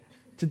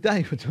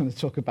today we're going to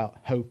talk about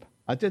hope.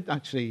 I did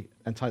actually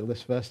entitle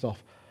this first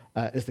off,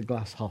 is the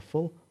glass half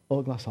full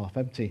or glass half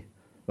empty?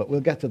 But we'll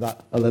get to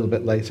that a little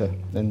bit later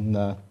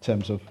in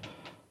terms of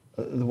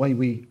the way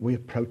we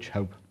approach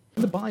hope.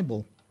 In the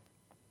Bible,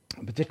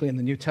 particularly in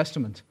the New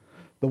Testament,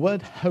 the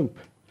word hope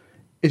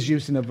is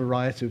used in a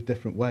variety of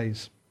different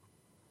ways.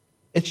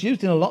 It's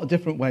used in a lot of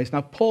different ways.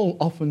 Now, Paul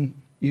often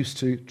used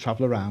to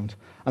travel around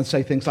and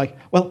say things like,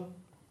 well,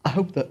 I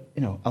hope that,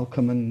 I'll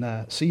come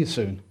and see you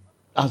soon.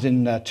 As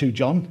in 2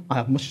 John, I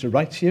have much to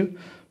write to you,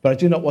 but I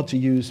do not want to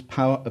use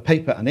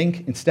paper and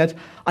ink. Instead,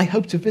 I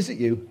hope to visit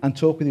you and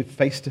talk with you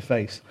face to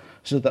face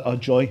so that our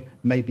joy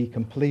may be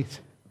complete.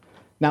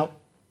 Now,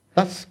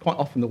 that's quite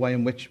often the way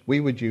in which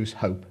we would use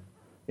hope.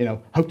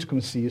 Hope to come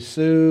and see you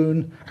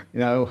soon,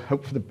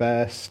 hope for the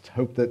best,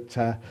 hope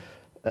that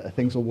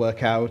things will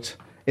work out.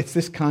 It's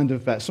this kind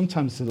of,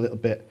 sometimes it's a little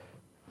bit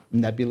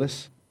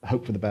nebulous,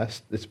 hope for the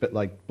best. It's a bit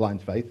like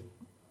blind faith.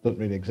 Doesn't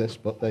really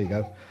exist, but there you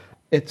go.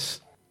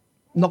 It's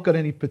not got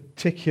any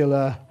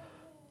particular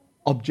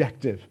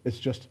objective. It's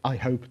just, I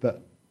hope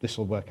that this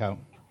will work out.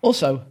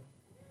 Also,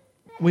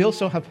 we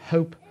also have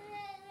hope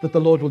that the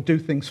Lord will do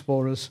things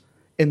for us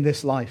in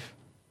this life.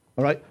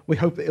 All right? We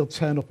hope that he'll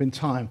turn up in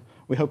time.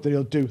 We hope that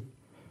he'll do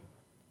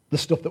the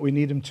stuff that we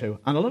need him to.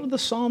 And a lot of the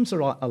Psalms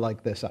are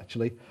like this,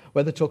 actually,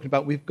 where they're talking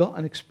about we've got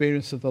an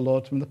experience of the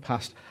Lord from the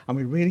past, and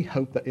we really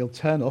hope that he'll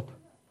turn up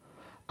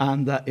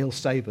and that he'll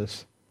save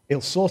us.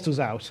 He'll sort us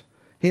out.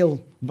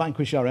 He'll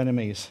vanquish our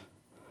enemies.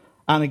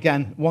 And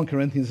again, 1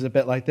 Corinthians is a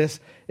bit like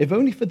this. If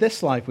only for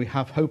this life we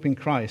have hope in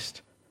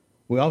Christ,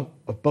 we are,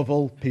 above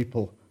all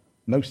people,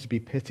 most to be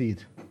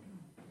pitied.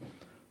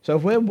 So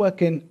if we're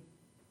working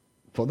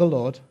for the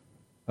Lord,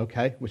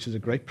 okay, which is a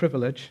great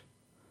privilege,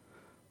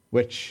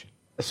 which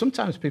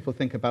sometimes people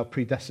think about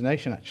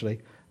predestination,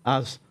 actually,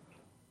 as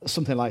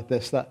something like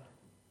this, that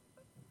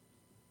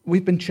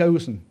we've been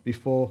chosen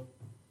before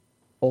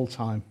all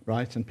time,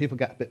 right? And people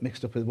get a bit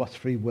mixed up with what's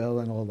free will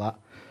and all that.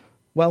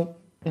 Well,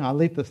 I'll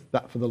leave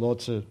that for the Lord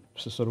to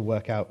sort of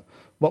work out.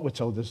 What we're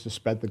told is to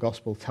spread the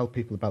gospel, tell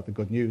people about the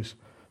good news.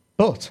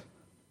 But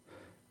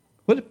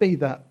would it be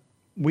that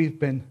we've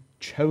been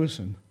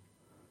chosen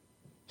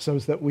so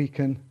as that we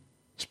can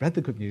spread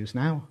the good news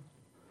now?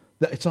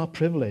 That it's our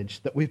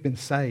privilege that we've been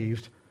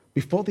saved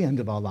before the end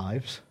of our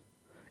lives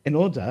in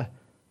order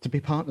to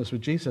be partners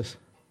with Jesus.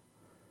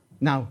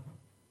 Now,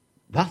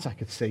 that I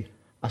could see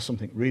as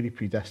something really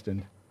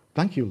predestined.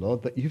 Thank you,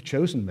 Lord, that you've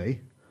chosen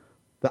me,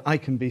 that I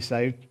can be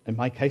saved, in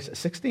my case, at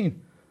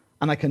 16,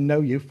 and I can know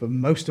you for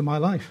most of my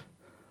life.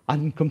 I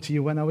didn't come to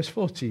you when I was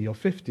 40 or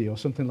 50 or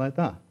something like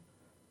that.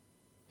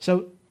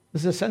 So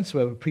there's a sense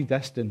where we're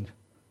predestined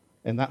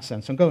in that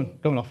sense. I'm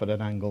going off at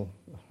an angle.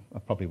 I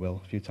probably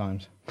will a few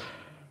times.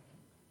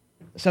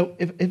 So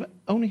if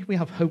only we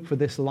have hope for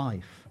this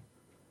life,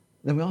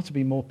 then we ought to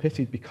be more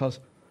pitied because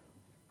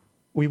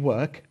we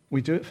work,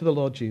 we do it for the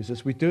Lord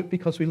Jesus, we do it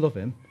because we love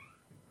him,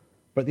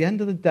 but at the end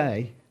of the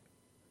day,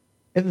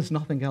 if there's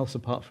nothing else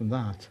apart from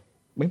that,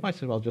 we might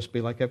as well just be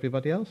like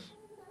everybody else.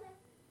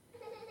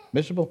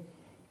 Miserable.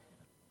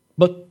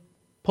 But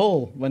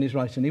Paul, when he's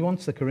writing, he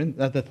wants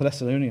the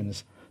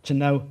Thessalonians to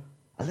know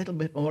a little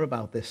bit more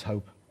about this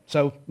hope.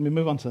 So we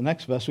move on to the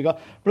next verse. We got,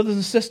 brothers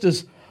and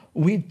sisters,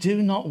 we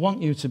do not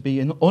want you to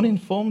be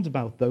uninformed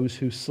about those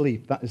who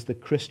sleep. That is the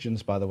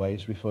Christians, by the way,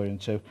 he's referring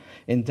to,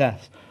 in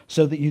death,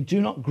 so that you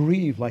do not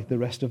grieve like the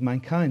rest of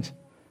mankind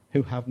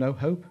who have no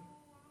hope.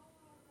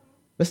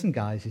 Listen,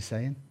 guys, he's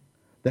saying,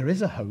 there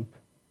is a hope,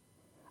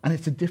 and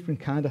it's a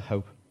different kind of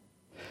hope.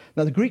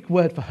 Now, the Greek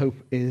word for hope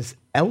is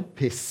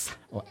elpis,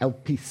 or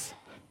elpis.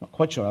 Not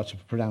quite sure how to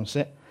pronounce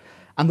it.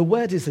 And the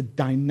word is a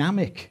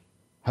dynamic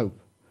hope.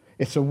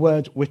 It's a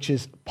word which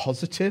is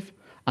positive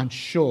and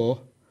sure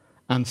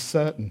and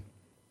certain.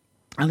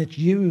 And it's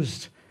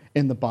used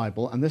in the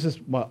Bible, and this is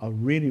what I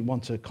really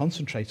want to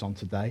concentrate on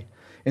today,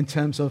 in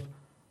terms of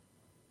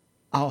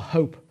our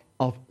hope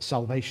of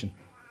salvation,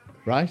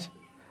 right?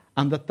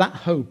 And that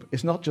hope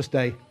is not just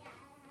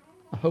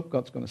I hope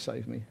God's going to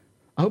save me.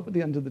 I hope at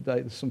the end of the day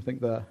there's something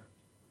there.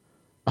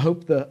 I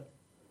hope that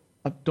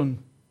I've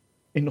done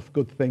enough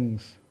good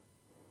things,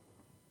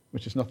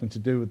 which has nothing to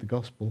do with the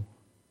gospel.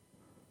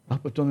 I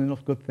hope I've done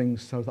enough good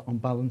things so that on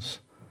balance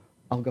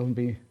I'll go and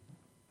be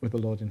with the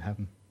Lord in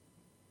heaven.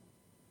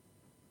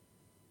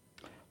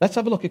 Let's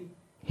have a look at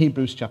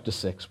Hebrews chapter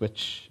 6,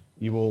 which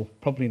you all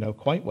probably know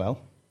quite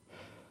well.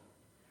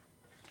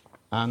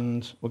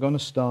 And we're going to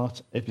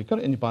start, if you've got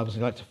it in your Bibles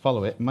and you'd like to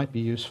follow it, it might be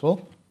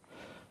useful.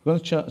 We're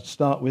going to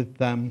start with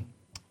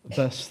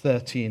verse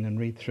 13 and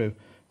read through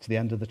to the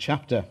end of the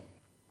chapter.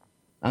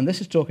 And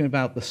this is talking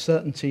about the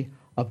certainty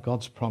of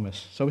God's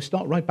promise. So we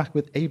start right back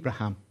with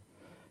Abraham,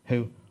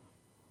 who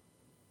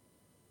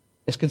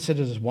is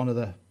considered as one of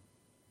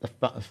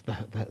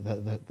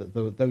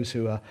those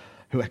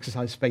who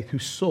exercised faith, who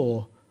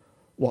saw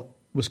what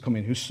was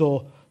coming, who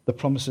saw the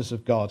promises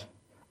of God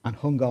and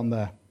hung on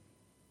there.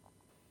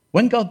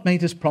 When God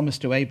made his promise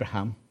to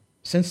Abraham,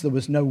 since there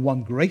was no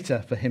one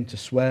greater for him to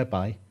swear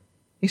by,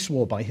 he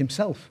swore by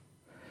himself,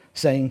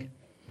 saying,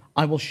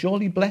 I will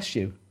surely bless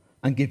you,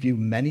 and give you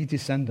many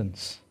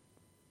descendants."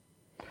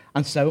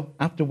 And so,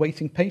 after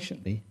waiting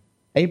patiently,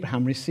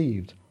 Abraham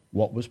received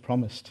what was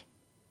promised.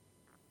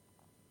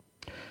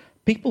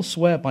 People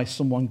swear by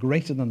someone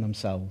greater than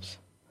themselves,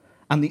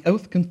 and the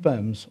oath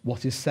confirms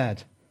what is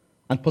said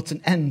and puts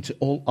an end to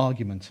all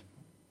argument.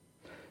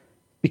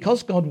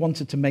 Because God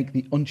wanted to make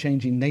the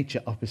unchanging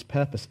nature of his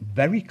purpose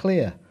very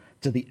clear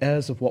to the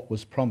heirs of what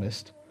was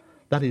promised,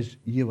 that is,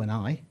 you and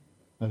I,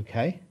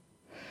 okay,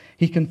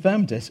 he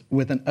confirmed it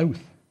with an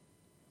oath.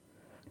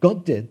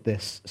 God did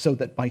this so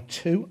that by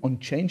two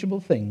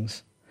unchangeable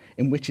things,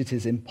 in which it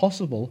is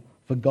impossible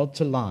for God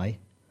to lie,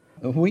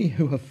 we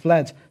who have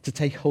fled to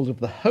take hold of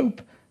the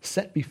hope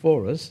set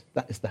before us,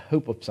 that is the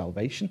hope of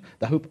salvation,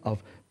 the hope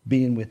of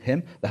being with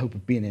him, the hope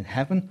of being in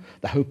heaven,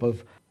 the hope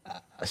of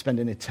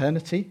spending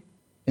eternity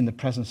in the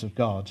presence of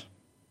God,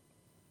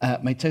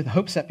 may take the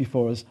hope set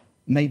before us,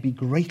 may be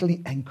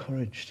greatly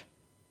encouraged.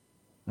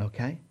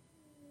 Okay?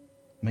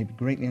 May be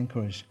greatly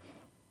encouraged.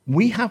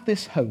 We have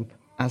this hope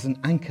as an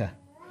anchor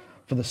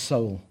for the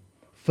soul,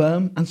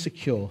 firm and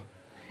secure.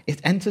 It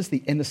enters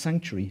the inner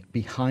sanctuary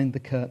behind the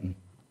curtain,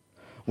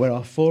 where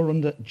our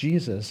forerunner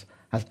Jesus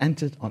has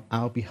entered on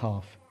our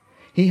behalf.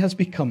 He has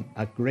become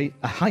a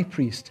high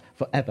priest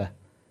forever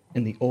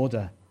in the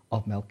order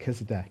of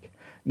Melchizedek.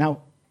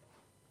 Now,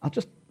 I'll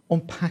just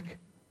unpack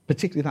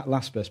particularly that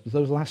last verse, but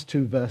those last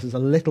two verses a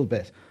little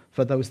bit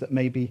for those that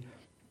maybe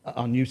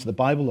are new to the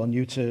Bible or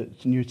new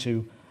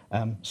to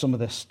some of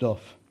this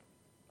stuff.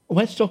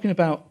 When it's talking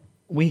about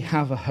we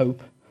have a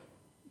hope,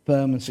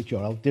 firm and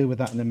secure, I'll deal with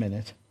that in a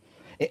minute.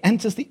 It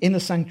enters the inner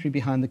sanctuary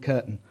behind the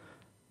curtain.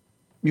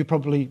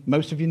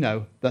 Most of you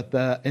know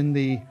that in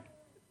the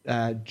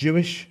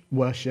Jewish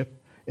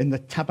worship, in the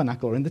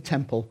tabernacle or in the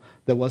temple,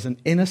 there was an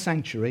inner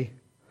sanctuary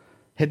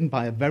hidden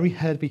by a very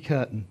heavy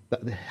curtain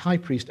that the high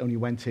priest only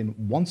went in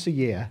once a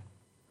year.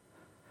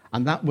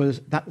 And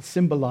that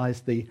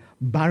symbolized the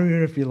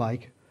barrier, if you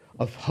like,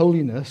 of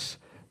holiness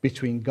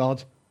between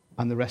God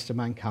and the rest of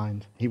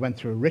mankind. He went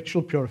through a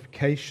ritual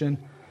purification,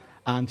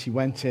 and he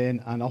went in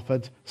and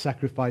offered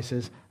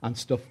sacrifices and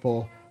stuff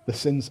for the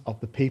sins of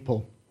the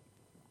people.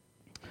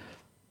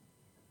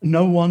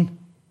 No one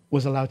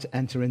was allowed to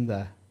enter in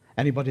there.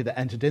 Anybody that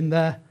entered in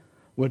there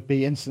would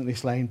be instantly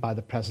slain by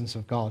the presence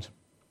of God.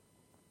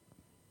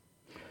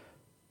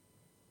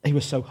 He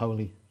was so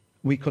holy.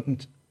 We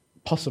couldn't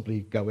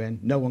possibly go in.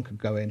 No one could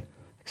go in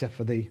except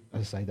for the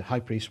high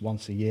priest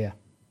once a year.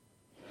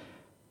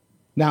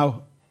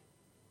 Now,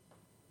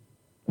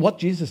 what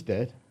Jesus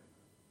did,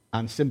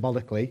 and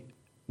symbolically,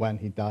 when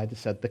he died, it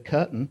said the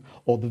curtain,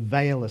 or the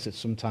veil as it's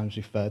sometimes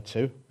referred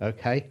to,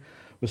 okay,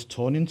 was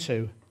torn in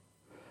two,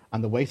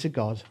 and the way to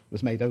God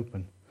was made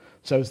open.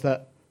 So as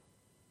that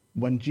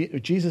when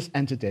Jesus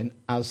entered in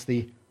as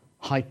the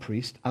high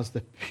priest, as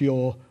the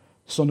pure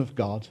Son of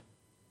God,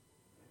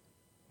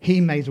 he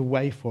made a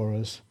way for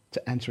us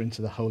to enter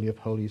into the Holy of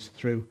Holies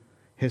through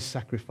his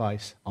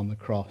sacrifice on the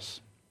cross.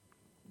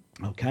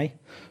 Okay?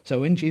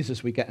 So in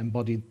Jesus we get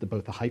embodied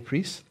both the high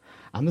priest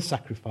and the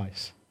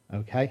sacrifice.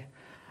 Okay?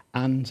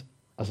 And,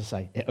 as I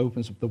say, it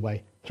opens up the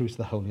way through to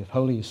the Holy of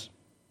Holies.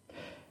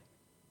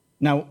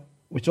 Now,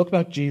 we talk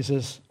about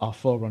Jesus, our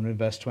forerunner, in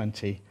verse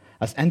 20,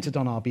 has entered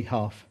on our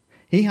behalf.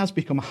 He has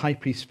become a high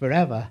priest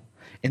forever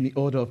in the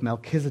order of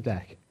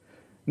Melchizedek.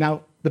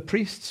 Now, the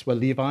priests were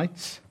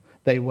Levites.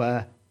 They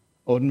were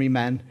ordinary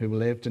men who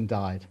lived and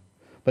died.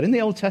 But in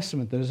the Old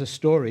Testament, there's a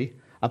story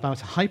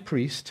about a high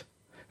priest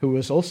who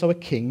was also a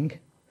king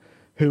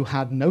who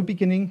had no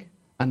beginning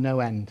and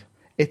no end.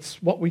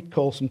 It's what we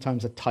call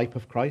sometimes a type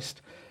of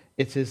Christ.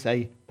 It is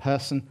a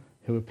person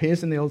who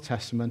appears in the Old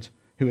Testament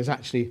who is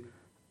actually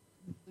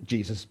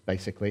Jesus,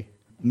 basically,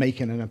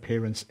 making an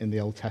appearance in the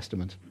Old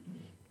Testament.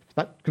 If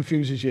that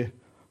confuses you,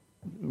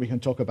 we can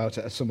talk about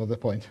it at some other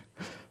point.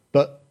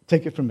 But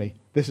take it from me,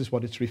 this is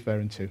what it's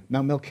referring to.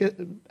 Now,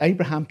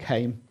 Abraham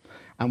came,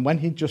 and when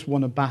he'd just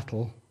won a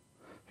battle,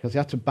 because he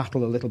had to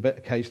battle a little bit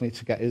occasionally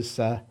to get his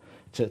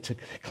to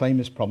claim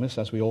his promise,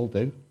 as we all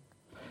do,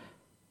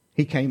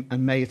 he came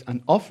and made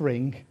an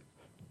offering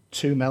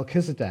to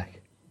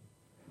Melchizedek.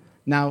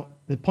 Now,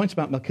 the point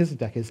about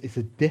Melchizedek is it's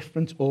a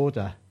different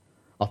order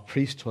of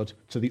priesthood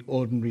to the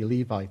ordinary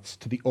Levites,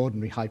 to the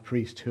ordinary high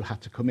priest who had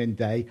to come in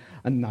day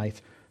and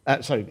night,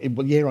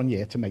 year on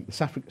year to make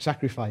the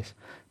sacrifice.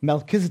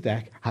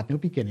 Melchizedek had no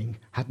beginning,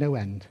 had no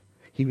end.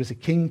 He was a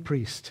king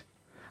priest.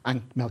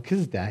 And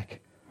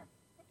Melchizedek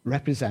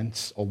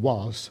represents, or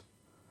was,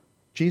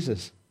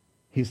 Jesus.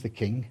 He's the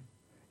king.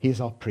 He is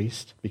our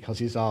priest because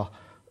he's our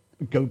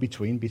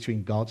go-between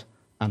between God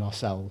and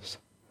ourselves.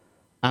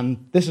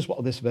 And this is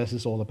what this verse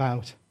is all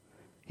about.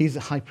 He's the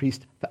high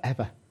priest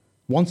forever.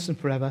 Once and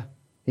forever,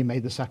 he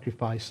made the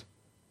sacrifice.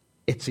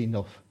 It's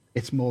enough.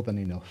 It's more than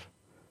enough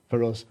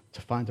for us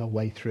to find our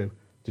way through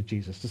to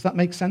Jesus. Does that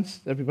make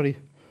sense? Everybody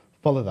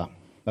follow that?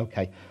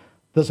 Okay.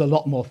 There's a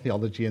lot more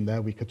theology in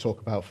there we could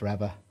talk about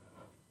forever,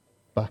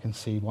 but I can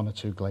see one or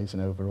two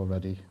glazing over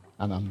already,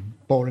 and I'm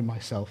boring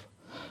myself.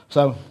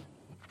 So,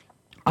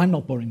 I'm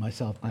not boring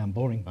myself. I am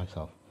boring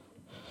myself.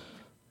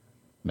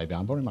 Maybe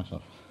I'm boring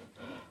myself.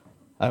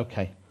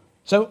 Okay,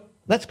 so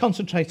let's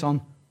concentrate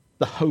on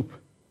the hope.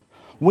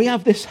 We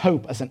have this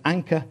hope as an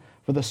anchor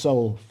for the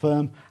soul,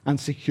 firm and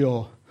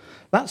secure.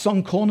 That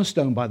song,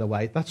 Cornerstone, by the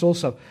way, it's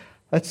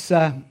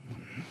a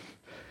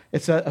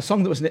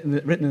song that was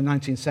written in the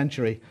 19th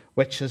century,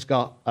 which has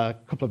got a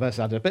couple of verses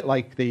added, a bit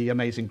like the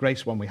Amazing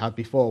Grace one we had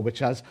before, which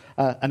has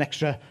an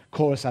extra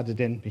chorus added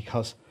in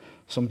because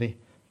somebody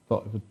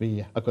thought it would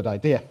be a good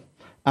idea.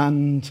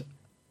 And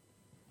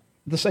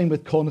the same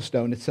with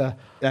Cornerstone. It's a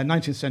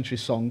 19th century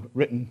song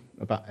written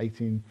about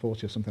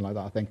 1840 or something like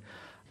that, I think.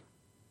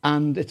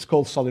 And it's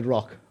called Solid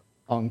Rock,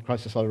 on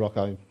Christ the Solid Rock,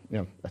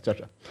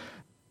 etc.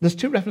 There's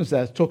two references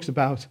there. It talks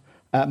about,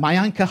 my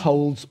anchor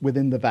holds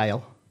within the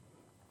veil.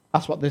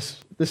 That's what this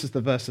is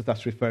the verse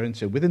that's referring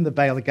to. Within the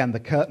veil, again, the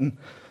curtain,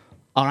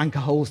 our anchor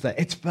holds there.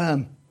 It's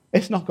firm.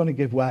 It's not going to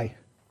give way.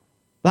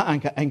 That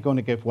anchor ain't going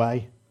to give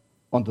way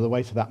under the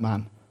weight of that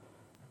man.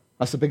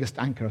 That's the biggest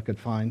anchor I could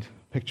find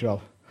a picture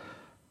of.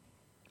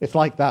 It's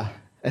like that.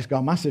 It's got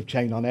a massive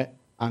chain on it,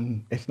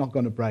 and it's not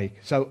going to break.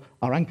 So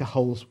our anchor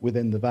holds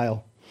within the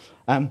veil.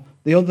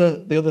 The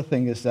other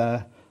thing is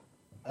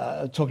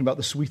talking about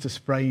the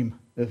sweetest frame,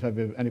 if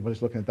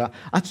anybody's looking at that.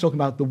 That's talking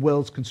about the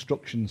world's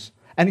constructions.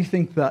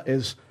 Anything that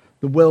is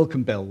the world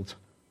can build,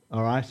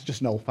 all right? It's just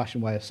an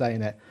old-fashioned way of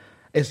saying it.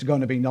 It's going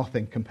to be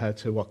nothing compared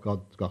to what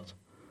God's got.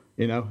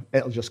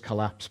 It'll just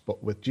collapse.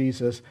 But with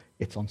Jesus,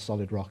 it's on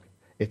solid rock.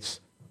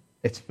 It's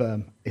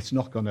firm. It's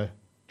not going to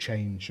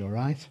change, all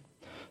right?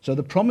 So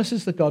the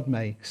promises that God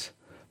makes,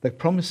 the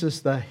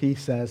promises that he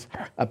says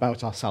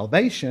about our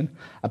salvation,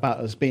 about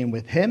us being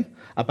with him,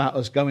 about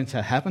us going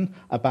to heaven,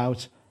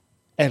 about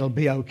it'll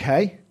be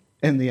okay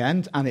in the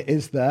end, and it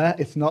is there.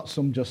 It's not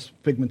some just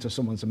figment of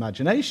someone's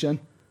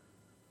imagination.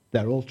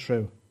 They're all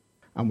true,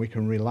 and we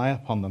can rely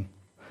upon them.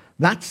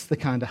 That's the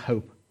kind of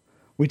hope.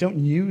 We don't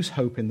use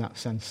hope in that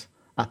sense,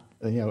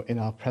 in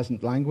our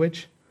present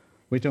language.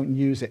 We don't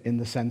use it in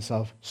the sense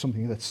of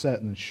something that's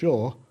certain and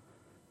sure.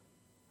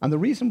 And the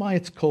reason why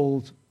it's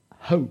called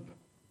hope,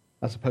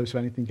 as opposed to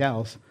anything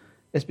else,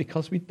 is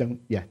because we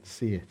don't yet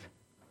see it.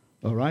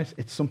 All right?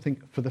 It's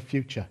something for the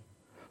future.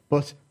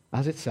 But,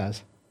 as it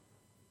says,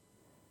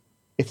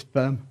 it's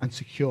firm and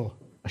secure,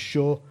 a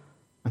sure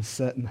and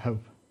certain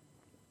hope.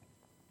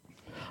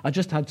 I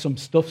just had some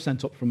stuff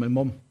sent up from my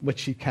mum, which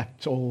she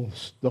kept all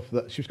stuff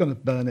that she was going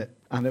to burn it,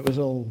 and it was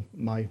all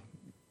my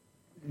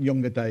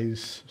younger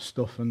days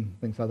stuff and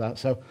things like that.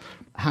 So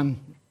Han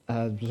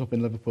was up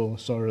in Liverpool,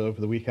 saw her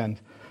over the weekend,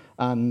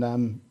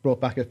 and brought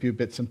back a few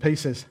bits and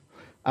pieces.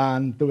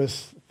 And there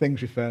was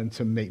things referring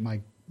to my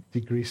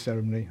degree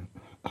ceremony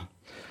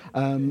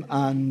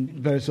and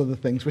various other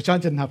things, which I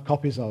didn't have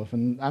copies of,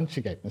 and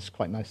she gave me. It's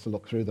quite nice to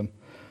look through them.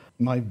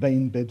 My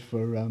vain bid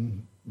for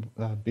being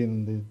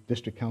in the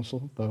district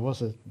council, though I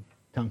was a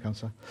town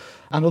councillor,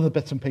 and other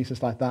bits and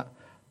pieces like that.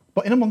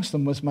 But in amongst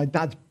them was my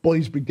dad's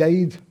Boys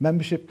Brigade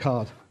membership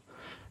card,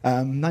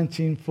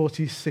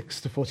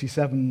 1946 to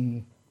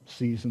 47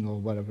 season or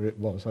whatever it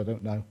was, I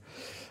don't know.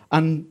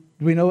 And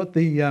do we know what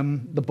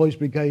the Boys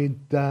Brigade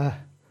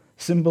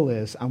symbol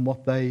is and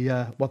what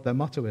their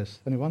motto is?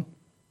 Anyone?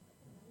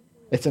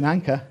 It's an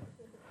anchor,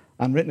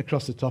 and written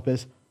across the top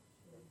is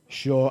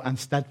sure and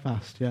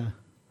steadfast. Yeah,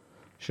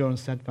 sure and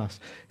steadfast.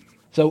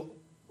 So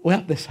we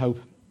have this hope.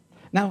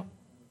 Now,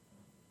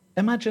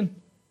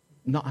 imagine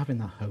not having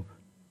that hope.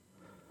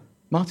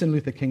 Martin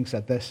Luther King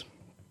said this: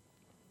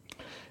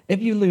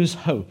 if you lose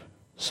hope,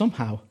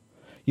 somehow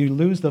you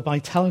lose the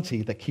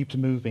vitality that keeps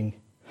moving.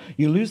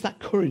 You lose that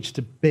courage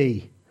to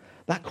be,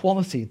 that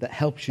quality that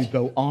helps you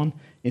go on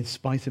in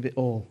spite of it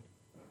all.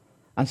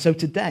 And so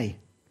today,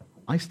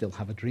 I still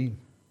have a dream.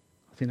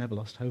 He never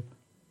lost hope.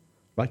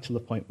 Right to the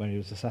point where he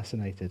was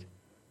assassinated,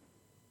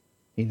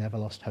 he never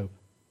lost hope.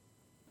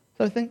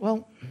 So I think,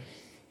 well,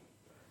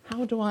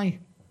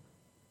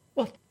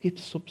 what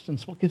gives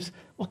substance? What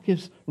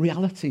gives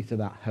reality to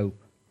that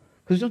hope?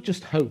 Because it's not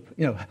just hope,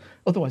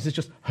 otherwise it's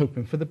just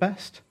hoping for the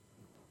best.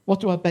 What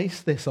do I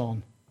base this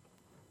on?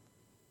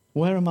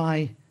 Where am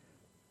I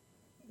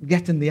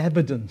getting the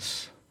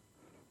evidence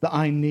that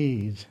I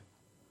need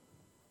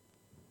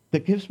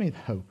that gives me the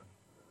hope?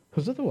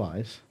 Because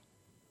otherwise,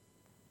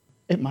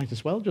 it might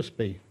as well just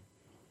be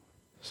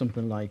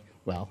something like,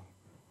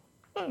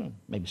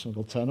 maybe something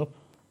will turn up.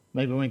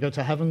 Maybe when we go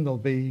to heaven, there'll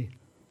be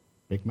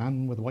a big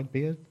man with a white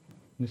beard,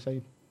 and you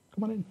say,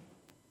 come on in.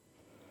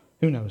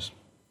 Who knows?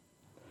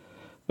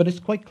 But it's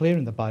quite clear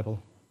in the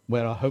Bible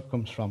where our hope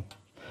comes from.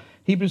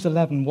 Hebrews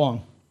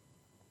 11:1.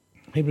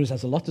 Hebrews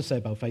has a lot to say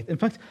about faith. In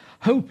fact,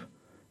 hope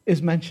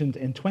is mentioned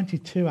in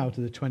 22 out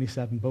of the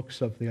 27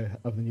 books of the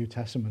New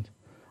Testament.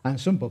 And in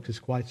some books it's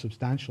quite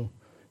substantial.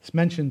 It's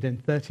mentioned in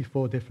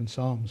 34 different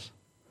Psalms.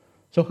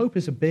 So hope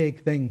is a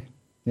big thing,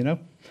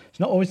 It's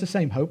not always the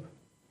same hope,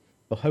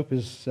 but hope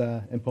is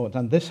important.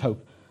 And this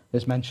hope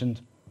is mentioned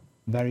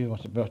very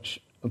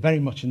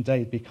much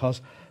indeed,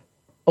 because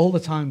all the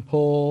time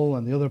Paul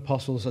and the other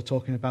apostles are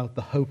talking about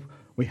the hope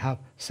we have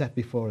set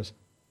before us.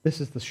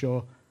 This is the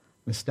sure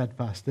and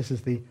steadfast. This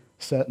is the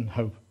certain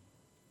hope.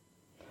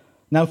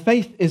 Now,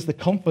 faith is the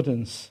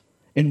confidence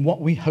in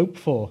what we hope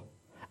for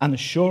an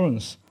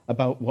assurance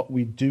about what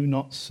we do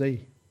not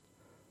see.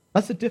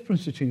 That's the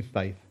difference between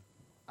faith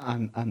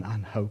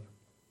and hope.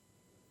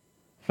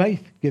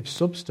 Faith gives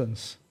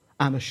substance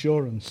and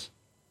assurance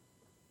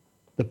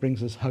that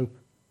brings us hope.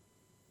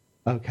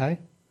 Okay?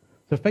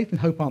 So faith and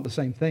hope aren't the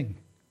same thing.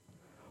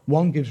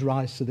 One gives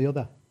rise to the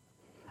other.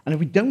 And if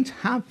we don't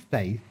have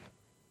faith,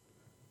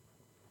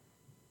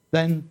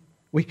 then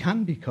we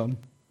can become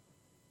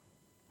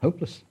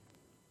hopeless.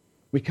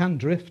 We can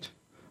drift.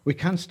 We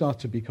can start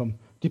to become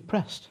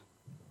depressed.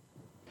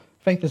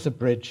 Faith is a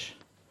bridge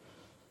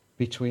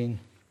between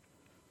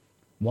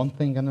one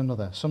thing and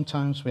another.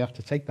 Sometimes we have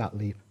to take that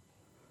leap.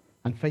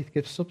 And faith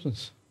gives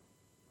substance.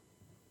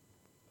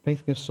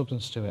 Faith gives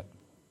substance to it.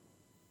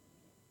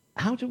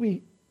 How do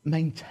we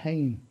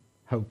maintain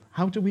hope?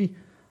 How do we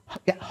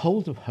get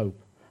hold of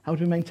hope? How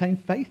do we maintain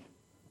faith?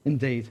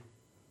 Indeed.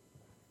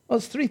 Well,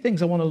 there's three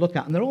things I want to look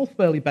at, and they're all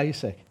fairly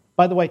basic.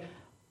 By the way,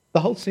 the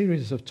whole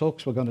series of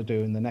talks we're going to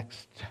do in the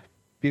next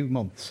few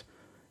months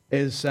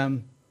is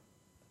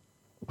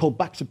called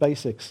Back to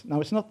Basics.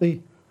 Now, it's not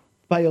the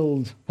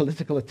failed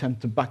political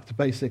attempt to back to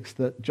basics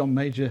that John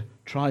Major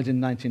tried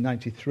in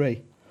 1993.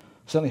 I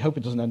certainly hope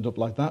it doesn't end up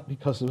like that,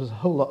 because there was a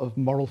whole lot of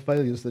moral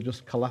failures that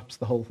just collapsed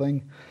the whole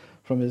thing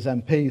from his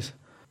MPs.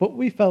 But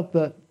we felt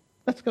that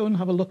let's go and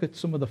have a look at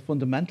some of the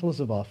fundamentals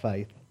of our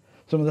faith,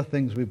 some of the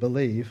things we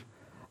believe,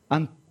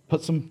 and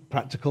put some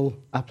practical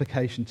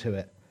application to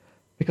it.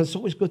 Because it's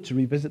always good to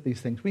revisit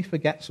these things. We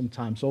forget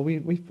sometimes, or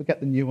we forget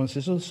the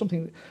nuances.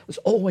 There's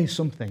always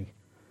something.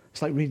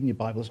 It's like reading your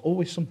Bible. There's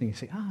always something you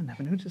say, I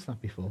never noticed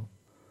that before.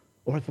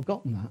 Or I've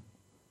forgotten that.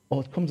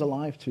 Or it comes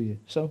alive to you.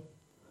 So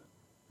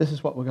this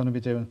is what we're going to be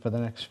doing for the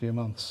next few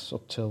months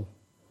up till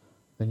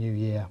the new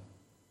year.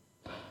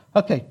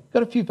 Okay,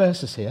 got a few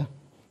verses here.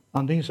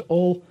 And these are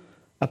all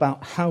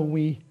about how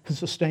we can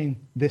sustain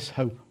this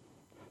hope.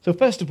 So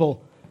first of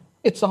all,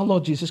 it's our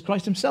Lord Jesus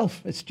Christ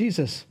himself. It's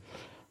Jesus.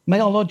 May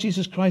our Lord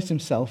Jesus Christ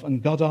himself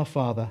and God our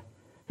Father,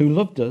 who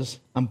loved us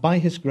and by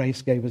his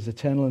grace gave us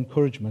eternal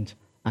encouragement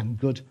and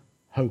good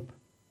hope.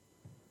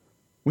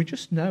 We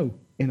just know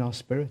in our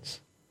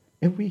spirits,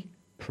 if we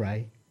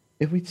pray,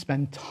 if we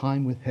spend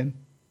time with him,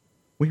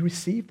 we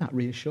receive that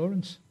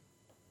reassurance.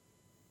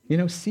 You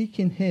know,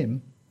 seeking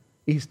him,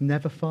 he's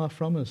never far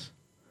from us.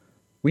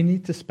 We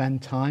need to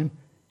spend time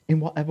in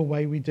whatever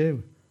way we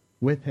do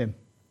with him.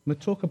 We'll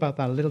talk about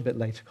that a little bit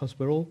later, because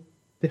we're all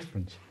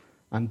different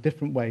and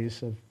different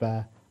ways of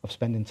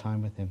spending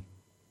time with him.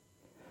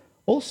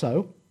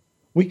 Also,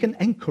 we can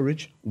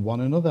encourage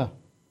one another.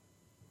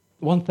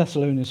 1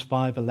 Thessalonians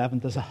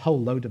 5:11, there's a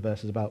whole load of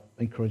verses about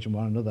encouraging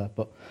one another,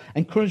 but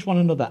encourage one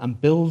another and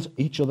build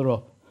each other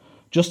up,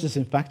 just as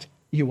in fact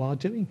you are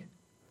doing.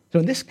 So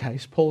in this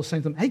case, Paul is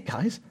saying to them, hey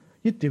guys,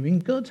 you're doing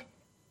good.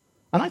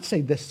 And I'd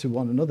say this to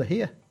one another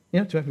here,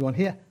 to everyone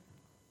here.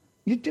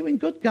 You're doing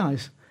good,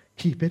 guys.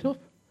 Keep it up.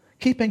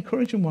 Keep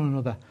encouraging one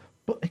another,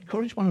 but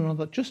encourage one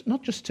another,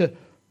 not just to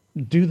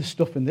do the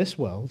stuff in this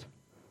world,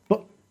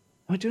 but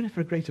we're doing it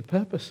for a greater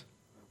purpose.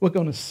 We're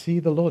going to see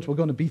the Lord. We're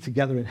going to be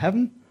together in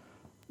heaven.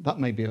 That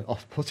may be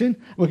off-putting.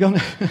 We're going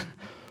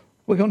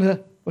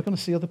to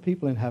see other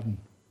people in heaven.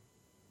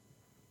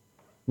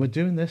 We're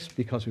doing this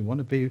because we want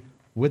to be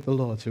with the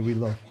Lord, who we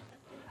love.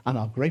 And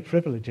our great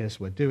privilege is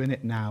we're doing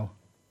it now,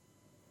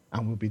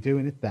 and we'll be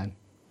doing it then.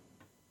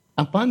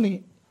 And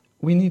finally,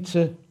 we need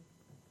to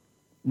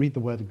read the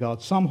Word of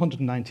God. Psalm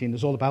 119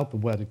 is all about the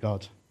Word of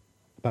God,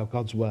 about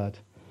God's Word.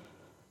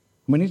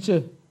 We need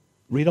to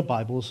read our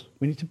Bibles.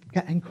 We need to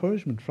get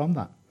encouragement from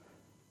that.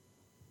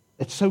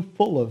 It's so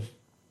full of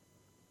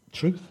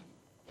truth.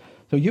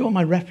 So you are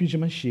my refuge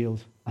and my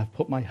shield. I've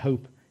put my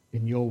hope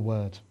in your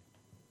word.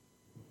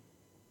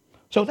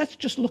 So let's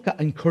just look at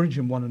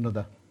encouraging one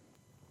another.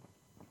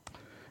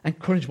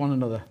 Encourage one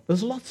another.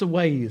 There's lots of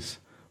ways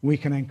we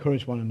can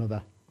encourage one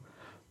another.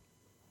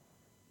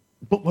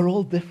 But we're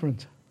all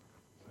different.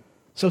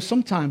 So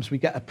sometimes we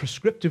get a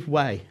prescriptive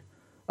way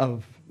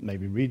of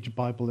maybe read your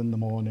Bible in the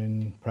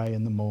morning, pray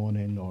in the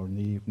morning or in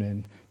the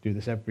evening, do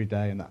this every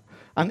day and that.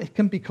 And it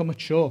can become a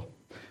chore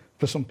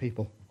for some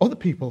people. Other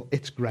people,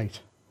 it's great.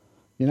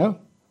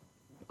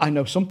 I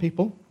know some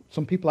people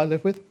I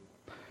live with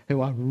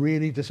who are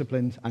really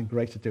disciplined and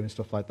great at doing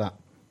stuff like that.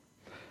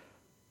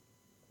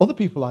 Other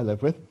people I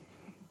live with,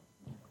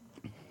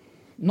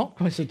 not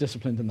quite so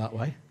disciplined in that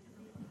way,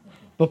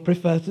 but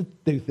prefer to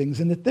do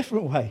things in a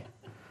different way.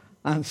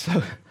 And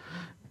so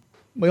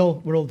we're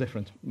all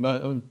different.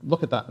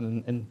 Look at that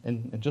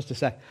in just a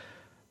sec.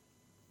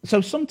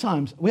 So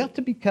sometimes we have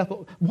to be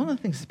careful. One of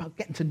the things is about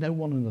getting to know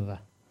one another,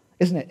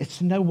 isn't it? It's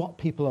to know what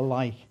people are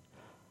like.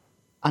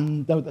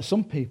 And know that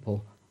some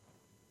people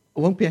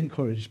won't be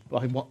encouraged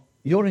by what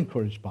you're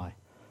encouraged by.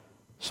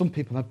 Some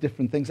people have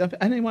different things. Have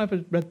anyone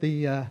ever read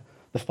the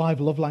 5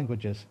 love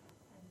languages?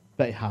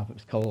 They have.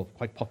 It was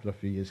quite popular a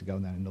few years ago,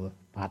 and then another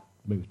had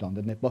moved on,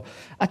 didn't it? But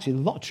actually, a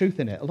lot of truth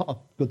in it, a lot of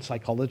good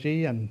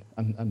psychology and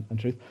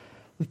truth.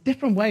 There's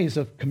different ways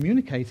of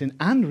communicating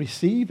and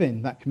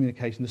receiving that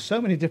communication. There's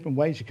so many different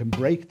ways you can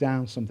break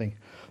down something.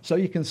 So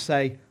you can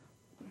say,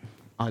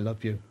 I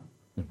love you.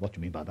 What do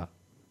you mean by that?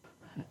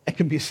 it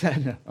can be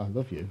said, I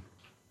love you.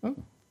 Oh,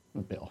 a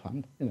bit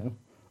offhand,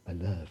 I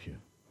love you.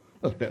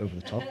 That's a bit over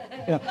the top.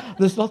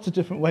 There's lots of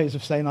different ways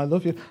of saying I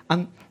love you,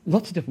 and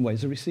lots of different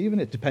ways of receiving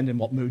it, depending on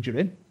what mood you're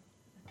in,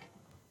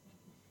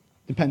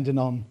 depending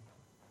on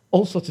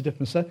all sorts of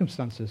different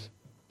circumstances,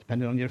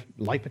 depending on your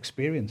life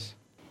experience.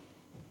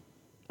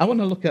 I want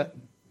to look at,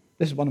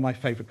 this is one of my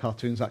favourite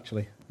cartoons,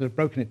 actually. They've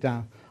broken it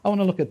down. I want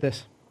to look at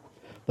this,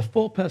 the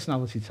 4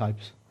 personality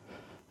types.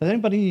 Does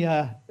anybody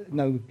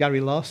know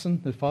Gary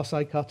Larson, the Far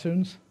Side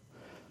cartoons?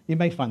 You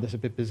may find this a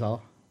bit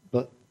bizarre,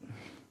 but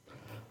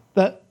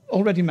that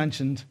already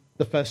mentioned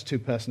the first 2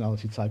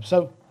 personality types.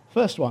 So,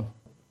 first one,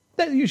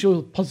 they're the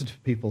usual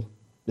positive people.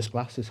 This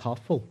glass is half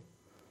full.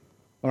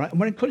 All right, and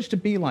we're encouraged to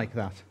be like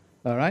that.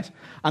 All right,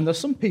 and there's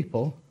some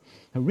people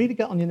who really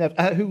get on your nerves,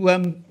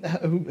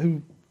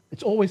 who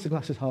it's always the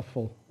glass is half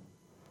full.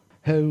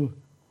 Who,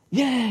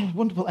 yeah,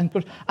 wonderful,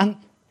 and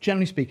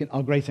generally speaking,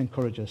 are great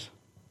encouragers.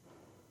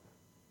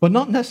 But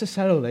not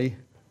necessarily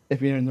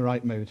if you're in the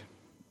right mood,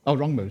 or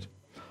wrong mood.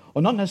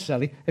 Or not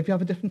necessarily if you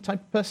have a different type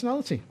of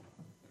personality.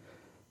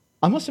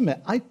 I must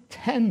admit, I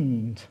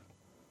tend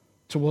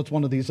towards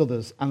one of these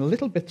others and a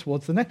little bit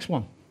towards the next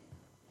one.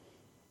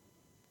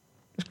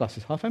 This glass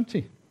is half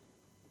empty.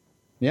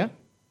 Yeah?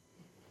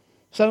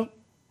 So,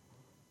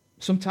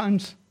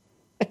 sometimes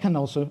it can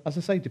also, as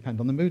I say, depend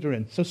on the mood we're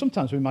in. So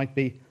sometimes we might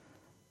be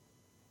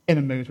in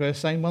a mood where we're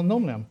saying, well,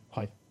 normally I'm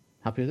quite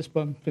happy with this, but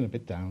I'm feeling a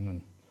bit down.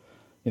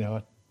 And,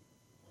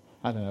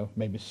 I don't know,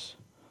 maybe it's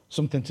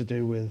something to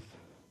do with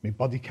my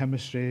body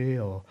chemistry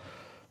or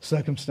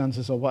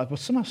circumstances or whatever. But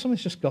somehow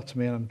something's just got to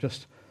me and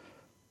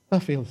I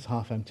feel it's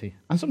half empty.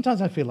 And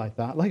sometimes I feel like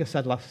that. Like I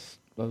said last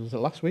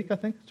week, I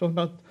think, talking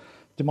about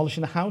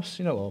demolishing a house,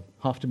 or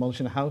half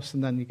demolishing a house,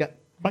 and then you get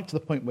right to the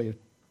point where you've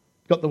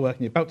got the work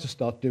and you're about to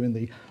start doing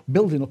the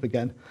building up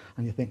again,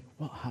 and you think,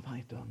 what have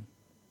I done?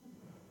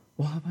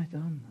 What have I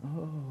done?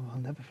 Oh,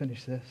 I'll never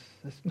finish this.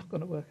 It's not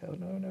going to work out.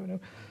 No.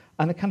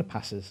 And it kind of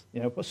passes,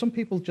 But some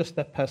people, just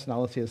their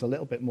personality is a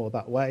little bit more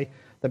that way.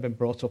 They've been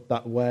brought up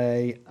that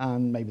way,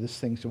 and maybe there's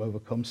things to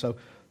overcome. So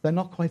they're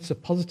not quite so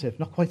positive,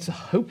 not quite so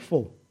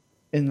hopeful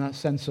in that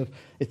sense of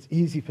it's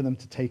easy for them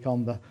to take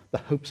on the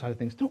hope side of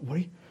things. Don't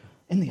worry.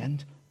 In the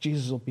end,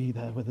 Jesus will be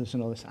there with us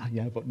and all this.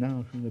 But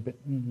now I'm a bit,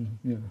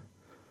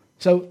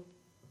 So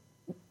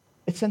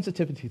it's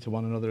sensitivity to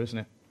one another, isn't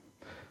it?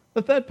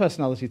 The third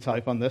personality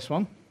type on this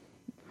one,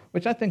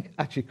 which I think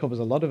actually covers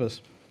a lot of us.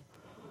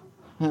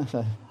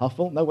 Half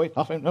full? No, wait,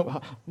 half empty. No,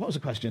 what was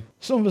the question?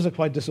 Some of us are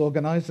quite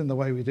disorganized in the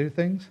way we do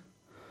things.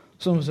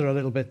 Some of us are a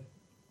little bit,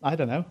 I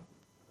don't know,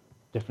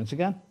 different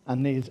again,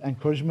 and needs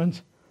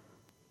encouragement,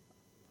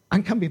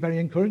 and can be very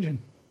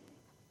encouraging.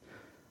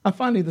 And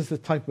finally, there's the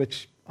type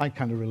which I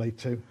kind of relate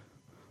to.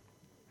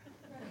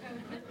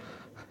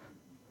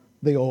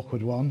 The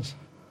awkward ones.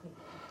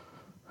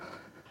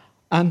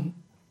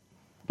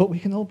 But we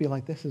can all be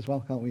like this as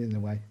well, can't we, in a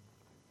way?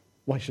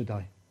 Why should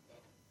I?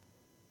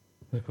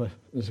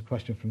 There's a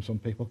question from some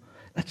people.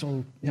 That's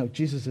all,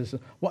 Jesus is,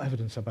 what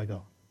evidence have I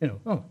got? It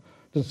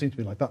doesn't seem to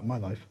be like that in my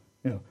life.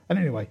 And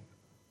anyway,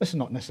 this is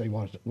not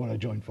necessarily what I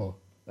joined for,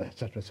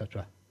 etc.,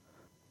 etc.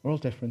 We're all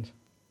different.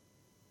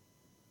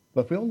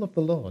 But if we all love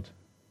the Lord,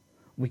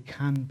 we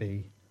can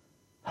be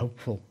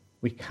hopeful.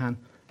 We can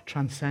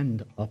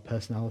transcend our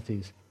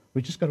personalities.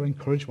 We just got to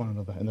encourage one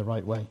another in the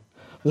right way.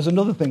 There's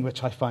another thing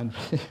which I find,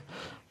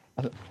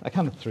 I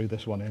kind of threw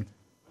this one in.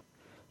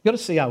 You've got to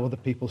see how other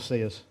people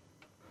see us.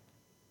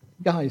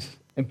 Guys,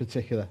 in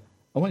particular,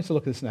 I want you to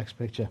look at this next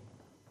picture.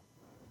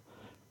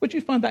 Would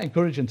you find that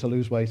encouraging to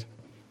lose weight?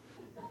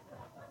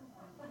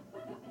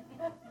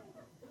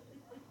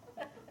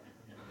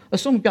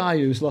 There's some guy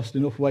who's lost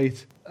enough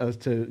weight as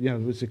to,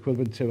 was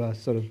equivalent to a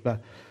sort of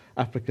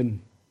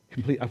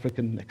complete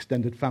African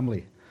extended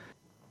family.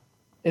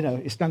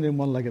 He's standing on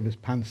one leg of his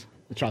pants,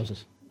 the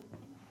trousers.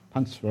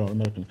 Pants for our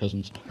American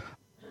cousins.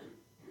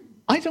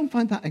 I don't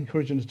find that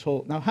encouraging at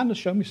all. Now, Hannah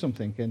showed me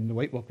something in the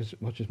Weight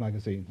Watchers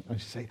magazine,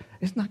 and she said,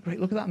 isn't that great?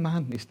 Look at that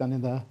man. He's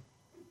standing there,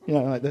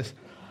 like this.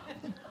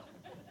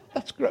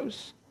 That's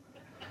gross.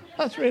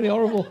 That's really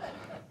horrible.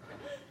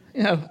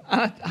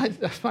 I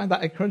find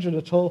that encouraging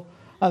at all.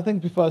 I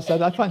think before I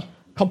said, I find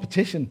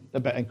competition a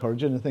bit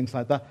encouraging and things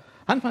like that.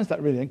 Hannah finds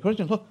that really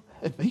encouraging. Look,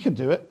 if he can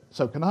do it,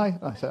 so can I.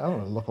 And I said, I don't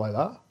want to look like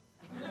that.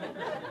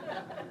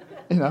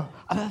 And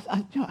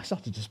I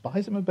start to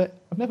despise him a bit.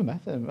 I've never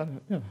met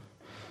him.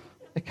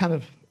 It kind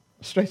of,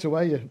 straight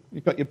away,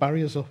 you've got your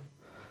barriers up.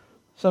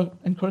 So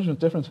encouragement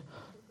is different.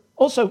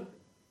 Also,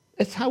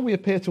 it's how we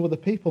appear to other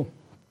people.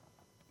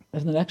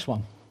 There's the next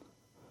one.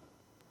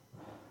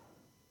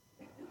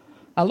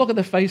 Now look at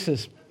their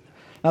faces.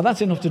 Now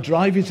that's enough to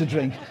drive you to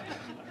drink.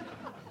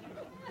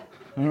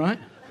 All right?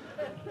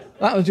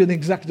 That would do the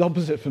exact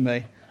opposite for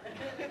me.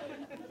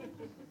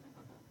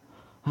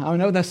 I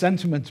know their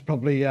sentiment's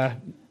probably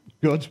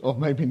good, or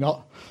maybe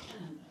not.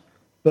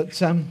 But,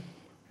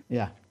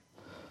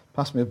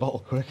 pass me a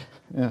bottle quick.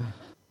 Yeah.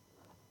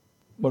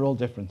 We're all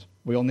different.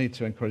 We all need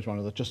to encourage one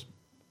another. Just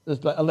there's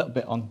a little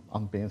bit on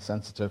being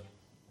sensitive.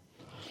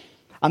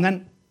 And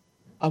then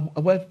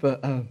A word for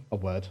a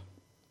word,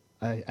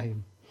 like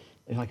an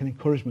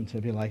encouragement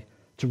to be like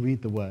to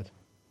read the word.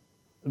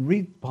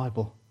 Read the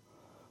Bible.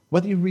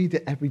 Whether you read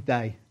it every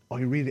day, or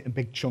you read it in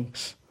big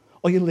chunks,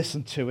 or you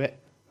listen to it,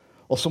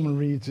 or someone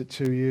reads it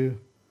to you,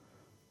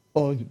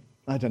 or,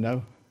 I don't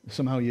know,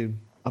 somehow you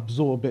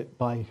absorb it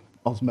by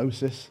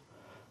osmosis.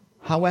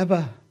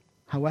 However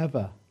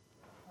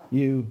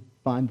you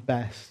find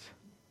best,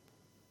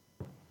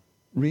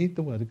 read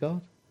the Word of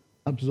God,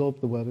 absorb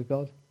the Word of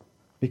God,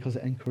 because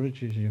it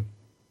encourages you.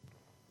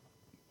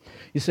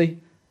 You see,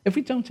 if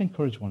we don't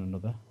encourage one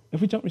another, if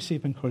we don't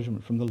receive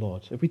encouragement from the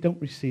Lord, if we don't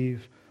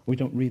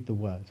read the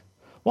Word,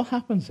 what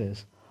happens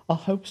is our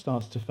hope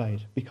starts to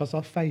fade because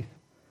our faith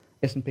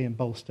isn't being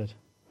bolstered.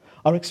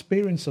 Our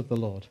experience of the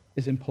Lord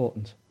is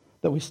important,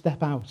 that we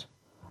step out,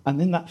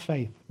 and in that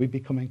faith we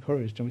become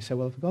encouraged, and we say,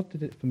 well, if God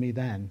did it for me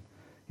then,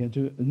 he'll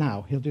do it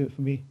now, he'll do it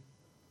for me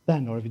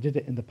then, or if he did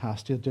it in the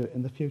past, he'll do it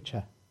in the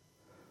future.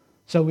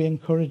 So we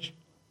encourage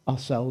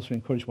ourselves, we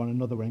encourage one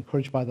another, we're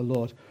encouraged by the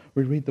Lord,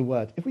 we read the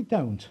Word. If we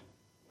don't,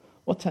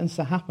 what tends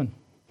to happen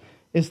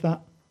is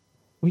that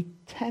we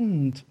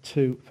tend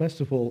to,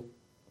 first of all,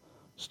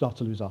 start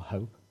to lose our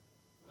hope.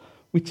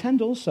 We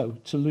tend also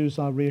to lose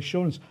our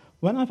reassurance.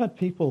 When I've had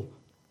people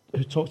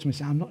who talk to me and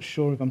say, I'm not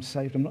sure if I'm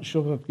saved, I'm not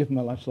sure if I've given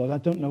my life to the Lord, I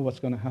don't know what's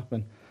going to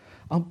happen,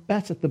 I'll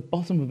bet at the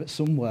bottom of it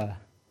somewhere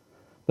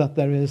that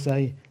there is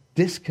a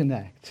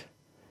disconnect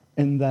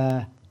in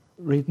their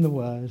reading the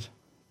Word,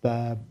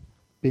 their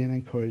being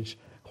encouraged.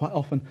 Quite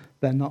often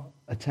they're not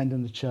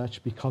attending the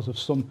church because of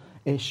some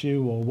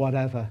issue or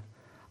whatever.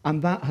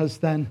 And that has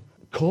then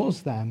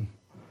caused them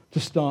to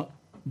start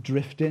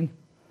drifting,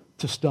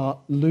 to start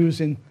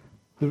losing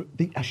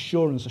the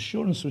assurance.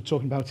 Assurance we're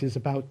talking about is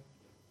about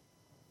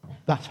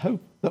that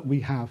hope that we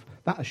have,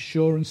 that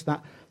assurance,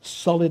 that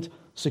solid,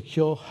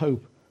 secure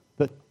hope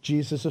that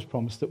Jesus has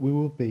promised that we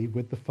will be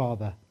with the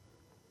Father.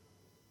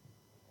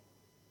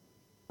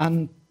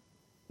 And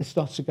it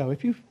starts to go.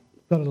 If you've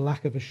got a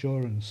lack of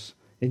assurance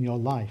in your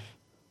life,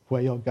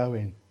 where you're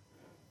going,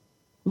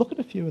 look at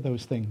a few of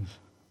those things.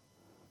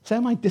 Say,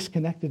 am I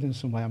disconnected in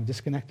some way? I'm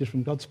disconnected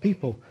from God's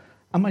people.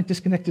 Am I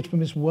disconnected from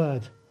his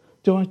word?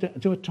 Do I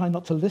try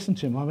not to listen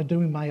to him? Am I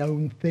doing my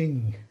own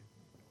thing?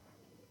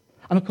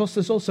 And of course,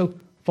 there's also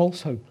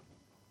false hope.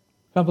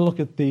 Have a look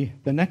at the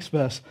next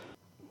verse.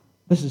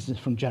 This is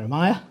from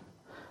Jeremiah.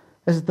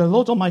 As the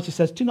Lord Almighty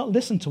says, do not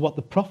listen to what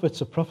the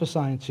prophets are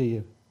prophesying to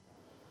you.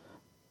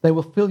 They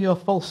will fill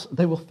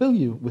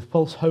you with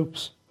false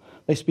hopes.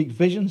 They speak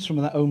visions from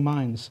their own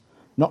minds,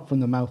 not from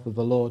the mouth of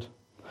the Lord.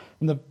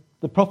 And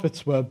the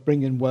prophets were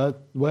bringing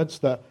words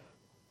that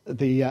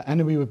the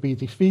enemy would be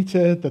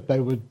defeated, that they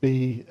would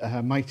be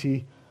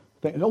mighty,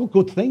 all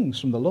good things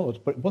from the Lord,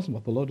 but it wasn't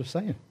what the Lord was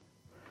saying.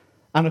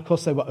 And of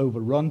course they were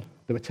overrun,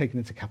 they were taken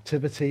into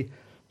captivity,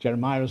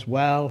 Jeremiah as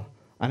well,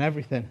 and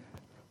everything.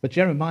 But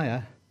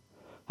Jeremiah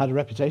had a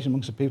reputation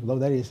amongst the people, oh,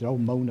 there he is, the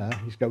old moaner,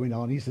 he's going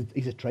on, he's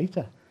a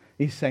traitor.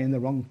 He's saying the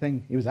wrong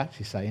thing. He was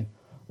actually saying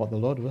what the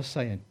Lord was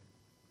saying.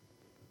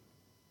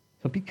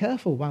 So be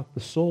careful about the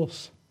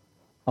source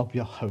of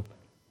your hope.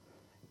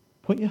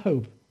 Put your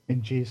hope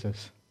in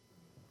Jesus.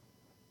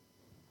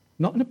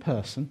 Not in a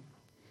person,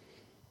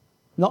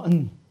 not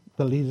in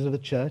the leaders of the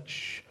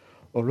church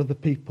or other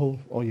people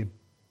or your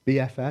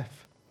BFF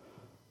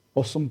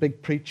or some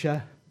big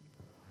preacher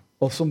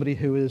or somebody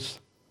who has,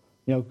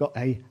 got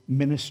a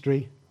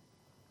ministry.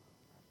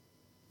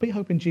 Put your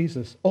hope in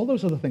Jesus. All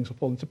those other things will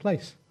fall into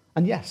place.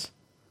 And yes,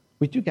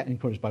 we do get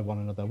encouraged by one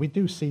another. We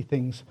do see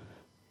things,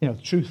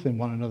 truth in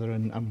one another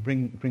and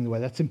bring the way.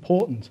 That's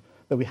important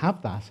that we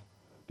have that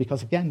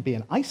because, again,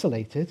 being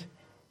isolated,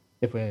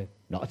 if we're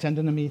not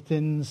attending the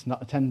meetings,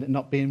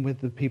 not being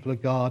with the people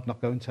of God, not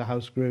going to a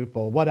house group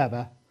or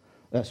whatever,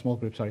 small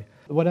group,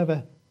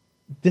 whatever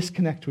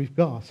disconnect we've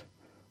got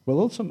will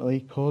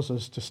ultimately cause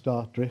us to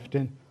start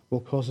drifting,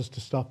 will cause us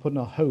to start putting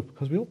our hope,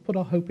 because we all put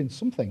our hope in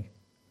something,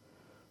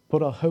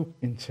 put our hope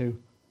into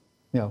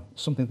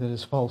something that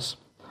is false.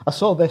 I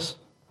saw this.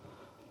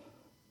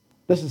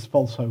 This is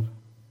false hope.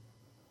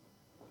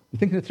 You're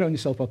thinking of throwing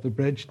yourself off the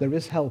bridge. There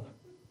is help.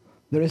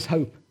 There is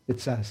hope,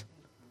 it says.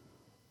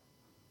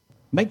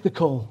 Make the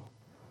call.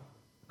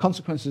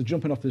 Consequences of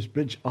jumping off this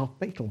bridge are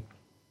fatal.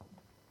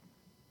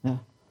 Yeah.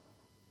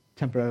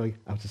 Temporarily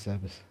out of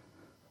service.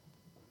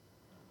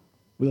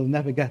 We'll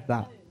never get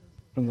that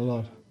from the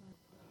Lord.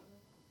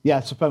 Yeah,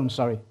 it's a phone,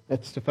 sorry.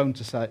 It's the phone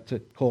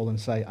to call and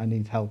say, I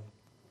need help.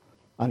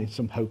 I need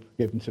some hope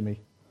given to me.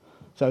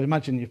 So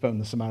imagine you phone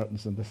the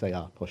Samaritans and they say,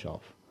 push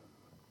off.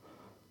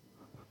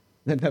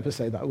 They'd never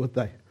say that, would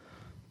they?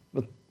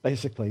 But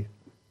basically,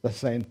 they're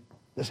saying,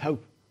 there's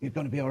hope. You're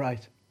going to be all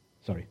right.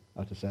 Sorry,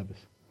 out of service.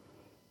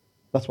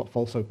 That's what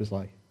false hope is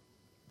like.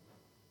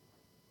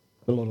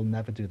 The Lord will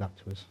never do that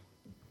to us.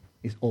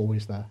 He's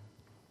always there.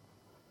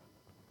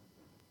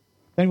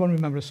 Anyone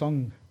remember a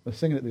song? I was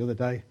singing it the other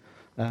day,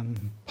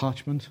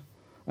 Parchment.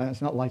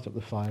 It's not Light Up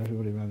the Fire,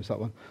 everybody remembers that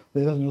one.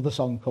 There's another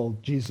song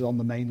called Jesus on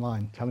the Main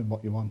Line, Tell Him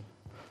What You Want.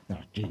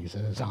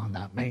 Jesus on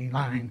that main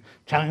line,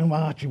 tell him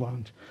what you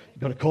want.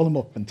 You've got to call him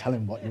up and tell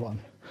him what you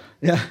want.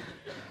 Yeah.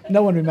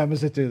 No one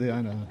remembers it, do they?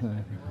 I know.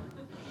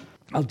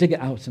 I'll dig it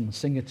out and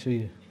sing it to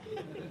you.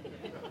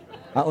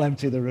 That'll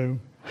empty the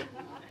room.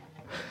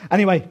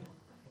 Anyway,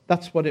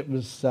 that's what it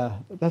was.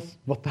 That's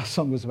what that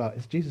song was about.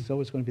 Is Jesus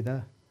always going to be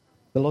there?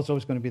 The Lord's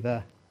always going to be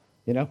there.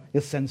 You know,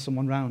 he'll send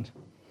someone round.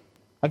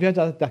 Have you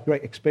had that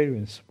great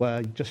experience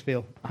where you just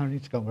feel, I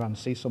need to go around and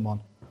see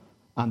someone,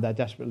 and they're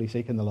desperately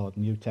seeking the Lord,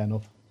 and you turn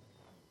up,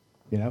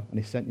 you know, and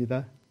he sent you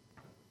there?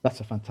 That's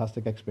a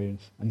fantastic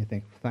experience. And you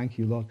think, thank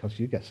you, Lord, because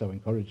you get so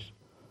encouraged.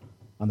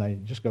 And they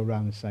just go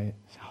around and say,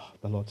 oh,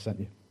 the Lord sent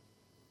you.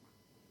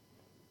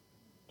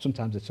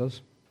 Sometimes it's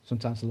us.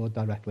 Sometimes the Lord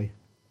directly.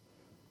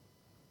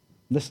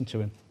 Listen to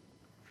him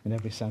in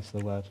every sense of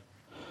the word.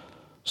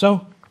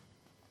 So,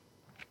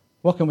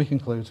 what can we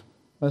conclude?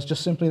 There's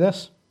just simply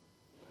this.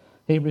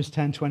 Hebrews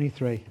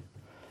 10:23.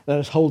 Let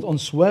us hold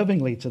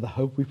unswervingly to the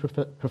hope we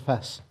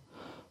profess.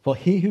 For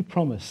he who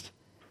promised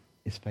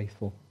is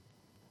faithful.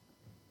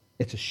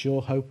 It's a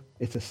sure hope.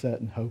 It's a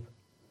certain hope.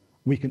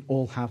 We can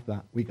all have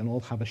that. We can all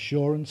have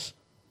assurance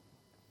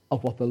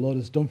of what the Lord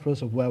has done for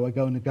us, of where we're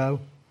going to go.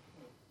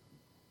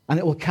 And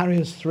it will carry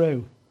us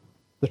through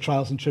the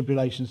trials and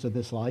tribulations of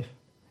this life.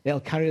 It'll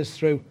carry us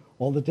through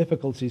all the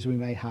difficulties we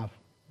may have.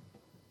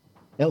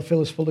 It'll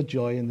fill us full of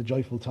joy in the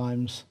joyful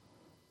times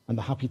and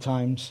the happy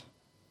times.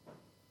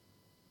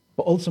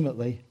 But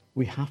ultimately,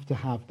 we have to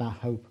have that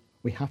hope.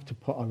 We have to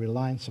put our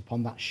reliance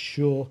upon that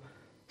sure,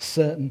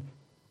 certain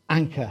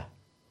anchor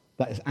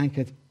that is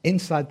anchored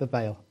inside the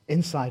veil,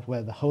 inside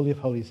where the Holy of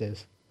Holies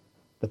is,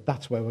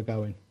 that's where we're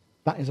going.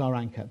 That is our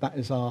anchor. That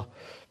is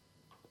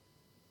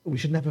we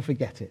should never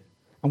forget it.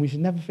 And we should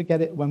never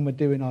forget it when we're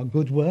doing our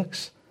good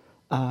works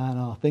and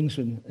our things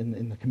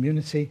in the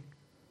community.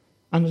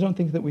 And I don't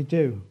think that we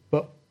do,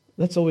 but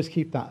let's always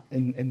keep that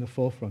in the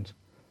forefront,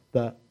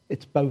 that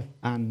it's both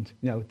and.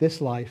 You know,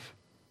 this life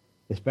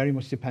is very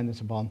much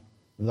dependent upon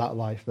that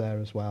life there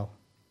as well.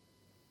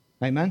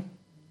 Amen?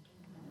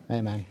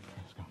 Amen.